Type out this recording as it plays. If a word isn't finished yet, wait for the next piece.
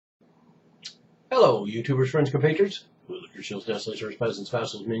Hello, YouTubers, friends, compatriots, villagers, shields, desolators, peasants,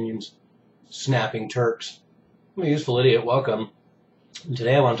 vassals, minions, snapping Turks. I'm a useful idiot, welcome. And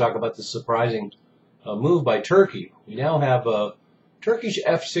today I want to talk about this surprising move by Turkey. We now have Turkish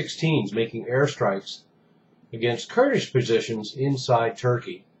F-16s making airstrikes against Kurdish positions inside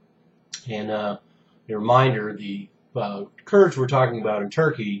Turkey. And a reminder, the Kurds we're talking about in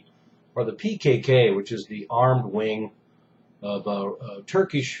Turkey are the PKK, which is the armed wing of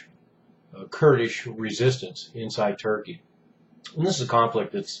Turkish Kurdish resistance inside Turkey. And this is a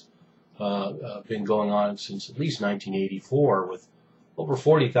conflict that's been going on since at least 1984 with over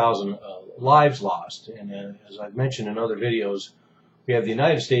 40,000 lives lost. And as I've mentioned in other videos, we have the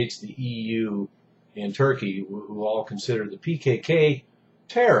United States, the EU, and Turkey, who all consider the PKK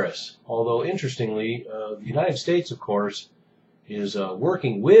terrorists. Although, interestingly, the United States, of course, is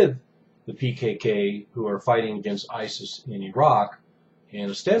working with the PKK, who are fighting against ISIS in Iraq. And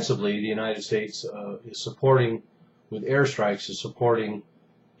ostensibly, the United States is supporting, with airstrikes, is supporting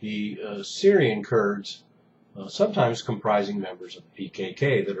the Syrian Kurds, sometimes comprising members of the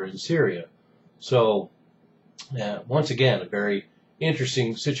PKK that are in Syria. So, once again, a very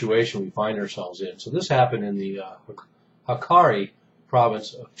interesting situation we find ourselves in. So this happened in the Hakkari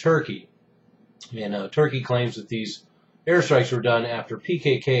province of Turkey. And Turkey claims that these airstrikes were done after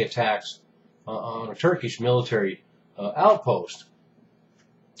PKK attacks on a Turkish military outpost.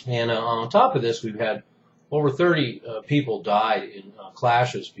 And on top of this, we've had over 30 people died in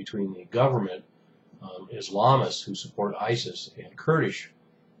clashes between the government, Islamists who support ISIS, and Kurdish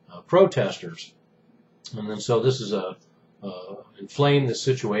protesters. And then so this is inflamed the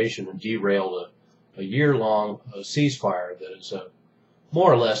situation and derailed a year-long ceasefire that is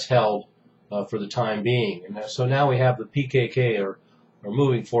more or less held for the time being. And so now we have the PKK are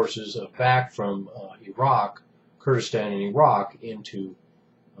moving forces back from Iraq, Kurdistan and Iraq,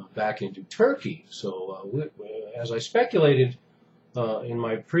 back into Turkey. So as I speculated in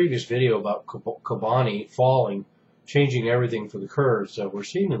my previous video about Kobani falling, changing everything for the Kurds, we're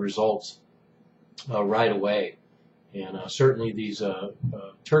seeing the results right away. And certainly these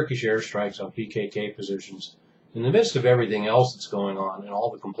Turkish airstrikes on PKK positions, in the midst of everything else that's going on and all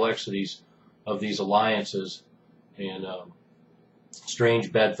the complexities of these alliances and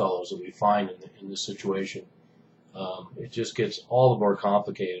strange bedfellows that we find in this situation, it just gets all the more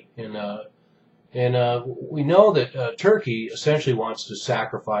complicated. And we know that Turkey essentially wants to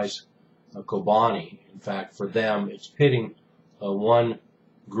sacrifice Kobani. In fact, for them, it's pitting one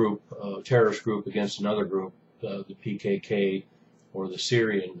group, terrorist group, against another group, the PKK or the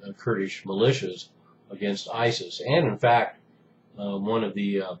Syrian Kurdish militias against ISIS. And in fact, one of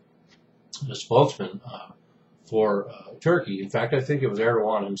the spokesmen for Turkey, in fact, I think it was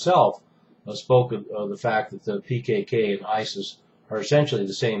Erdogan himself, spoke of the fact that the PKK and ISIS are essentially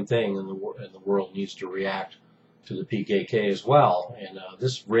the same thing, and the world needs to react to the PKK as well. And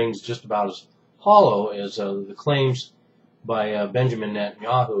this rings just about as hollow as the claims by Benjamin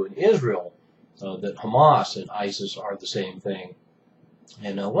Netanyahu in Israel that Hamas and ISIS are the same thing.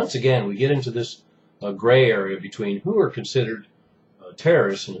 And once again, we get into this gray area between who are considered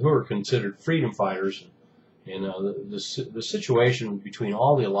terrorists and who are considered freedom fighters. And the situation between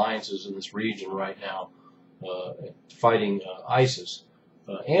all the alliances in this region right now fighting ISIS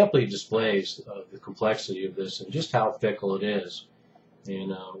amply displays the complexity of this and just how fickle it is.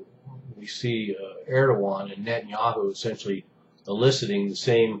 And we see Erdogan and Netanyahu essentially eliciting the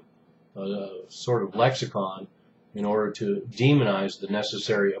same sort of lexicon in order to demonize the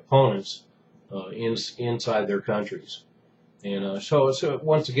necessary opponents inside their countries. And so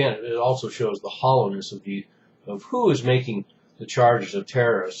once again, it also shows the hollowness of who is making the charges of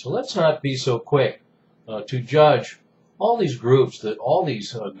terrorists. So let's not be so quick to judge all these groups that all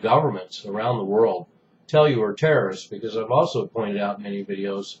these governments around the world tell you are terrorists, because I've also pointed out in many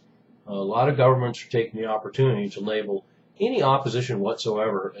videos, a lot of governments are taking the opportunity to label any opposition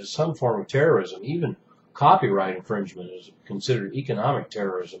whatsoever as some form of terrorism. Even copyright infringement is considered economic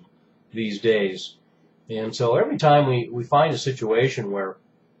terrorism these days. And so every time we find a situation where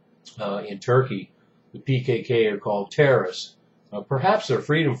in Turkey the PKK are called terrorists, perhaps they're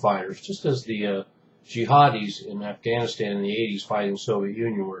freedom fighters, just as the jihadis in Afghanistan in the 80s fighting the Soviet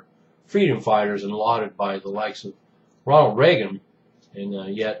Union were freedom fighters and lauded by the likes of Ronald Reagan,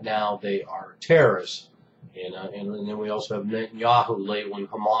 and yet now they are terrorists. And then we also have Netanyahu labeling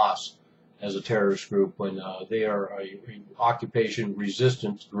Hamas as a terrorist group when they are an occupation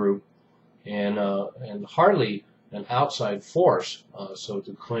resistance group and hardly an outside force. So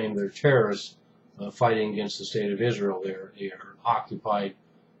to claim they're terrorists fighting against the state of Israel, they are occupied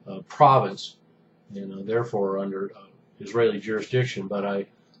province, and therefore under Israeli jurisdiction. But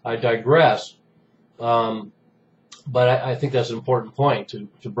I digress. But I think that's an important point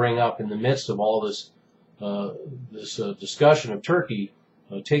to bring up in the midst of all this discussion of Turkey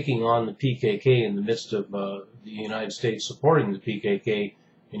taking on the PKK in the midst of the United States supporting the PKK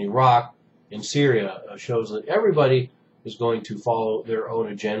in Iraq and Syria. Shows that everybody is going to follow their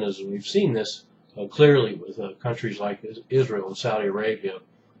own agendas, and we've seen this clearly with countries like Israel and Saudi Arabia,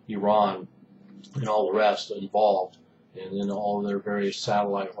 Iran, and all the rest involved, and then all of their various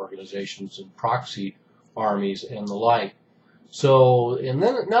satellite organizations and proxy armies and the like. So, and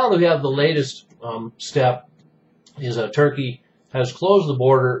then now that we have the latest step is Turkey has closed the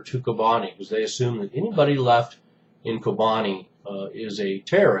border to Kobani because they assume that anybody left in Kobani is a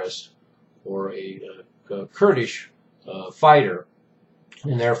terrorist or a Kurdish fighter,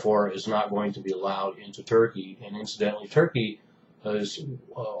 and therefore is not going to be allowed into Turkey. And incidentally, Turkey is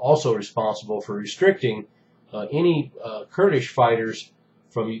also responsible for restricting any Kurdish fighters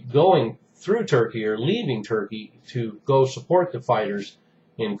from going through Turkey or leaving Turkey to go support the fighters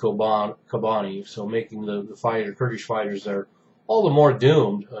in Kobani, so making the Kurdish fighters there all the more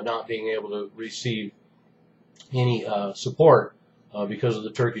doomed not being able to receive any support because of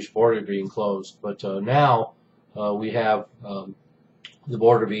the Turkish border being closed. But now we have the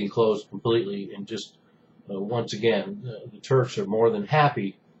border being closed completely, and just once again, the Turks are more than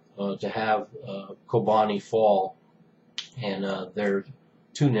happy to have Kobani fall, and their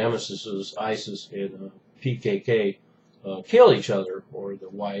two nemesis, ISIS and PKK, kill each other, or the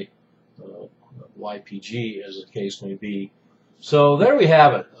YPG as the case may be. So there we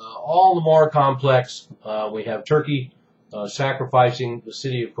have it. All the more complex. We have Turkey sacrificing the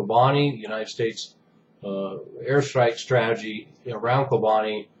city of Kobani, the United States airstrike strategy around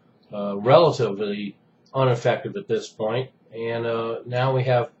Kobani, relatively ineffective at this point. And now we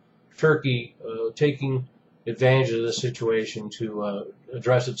have Turkey taking advantage of this situation to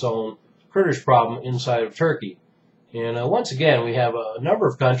address its own Kurdish problem inside of Turkey. And once again, we have a number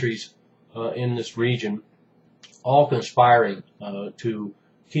of countries in this region all conspiring to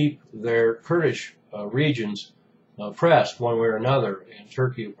keep their Kurdish regions pressed one way or another. And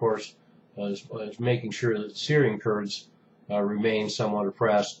Turkey, of course, is making sure that Syrian Kurds remain somewhat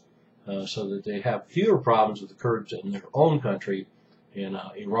oppressed so that they have fewer problems with the Kurds in their own country. And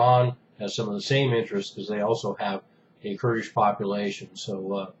Iran has some of the same interests because they also have a Kurdish population.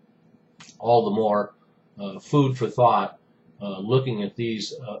 So all the more food for thought looking at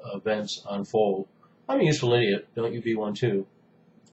these events unfold. I'm a useful idiot. Don't you be one too?